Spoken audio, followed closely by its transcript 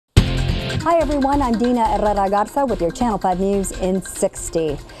Hi everyone, I'm Dina Herrera Garza with your Channel 5 News in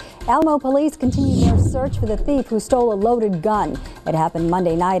 60. Alamo police continue their search for the thief who stole a loaded gun. It happened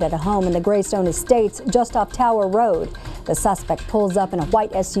Monday night at a home in the Greystone Estates just off Tower Road. The suspect pulls up in a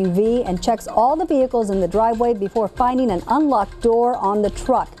white SUV and checks all the vehicles in the driveway before finding an unlocked door on the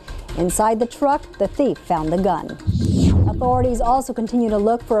truck. Inside the truck, the thief found the gun. Authorities also continue to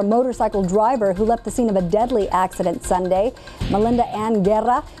look for a motorcycle driver who left the scene of a deadly accident Sunday. Melinda Ann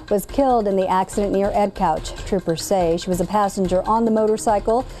Guerra was killed in the accident near Edcouch. Troopers say she was a passenger on the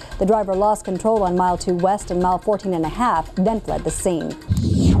motorcycle. The driver lost control on mile 2 west and mile 14 and a half, then fled the scene.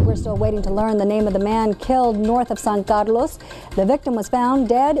 We're still waiting to learn the name of the man killed north of San Carlos. The victim was found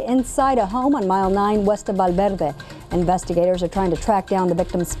dead inside a home on mile 9 west of Valverde. Investigators are trying to track down the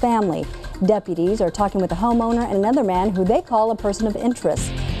victim's family. Deputies are talking with the homeowner and another man who they call a person of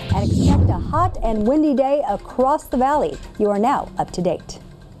interest. And expect a hot and windy day across the valley. You are now up to date.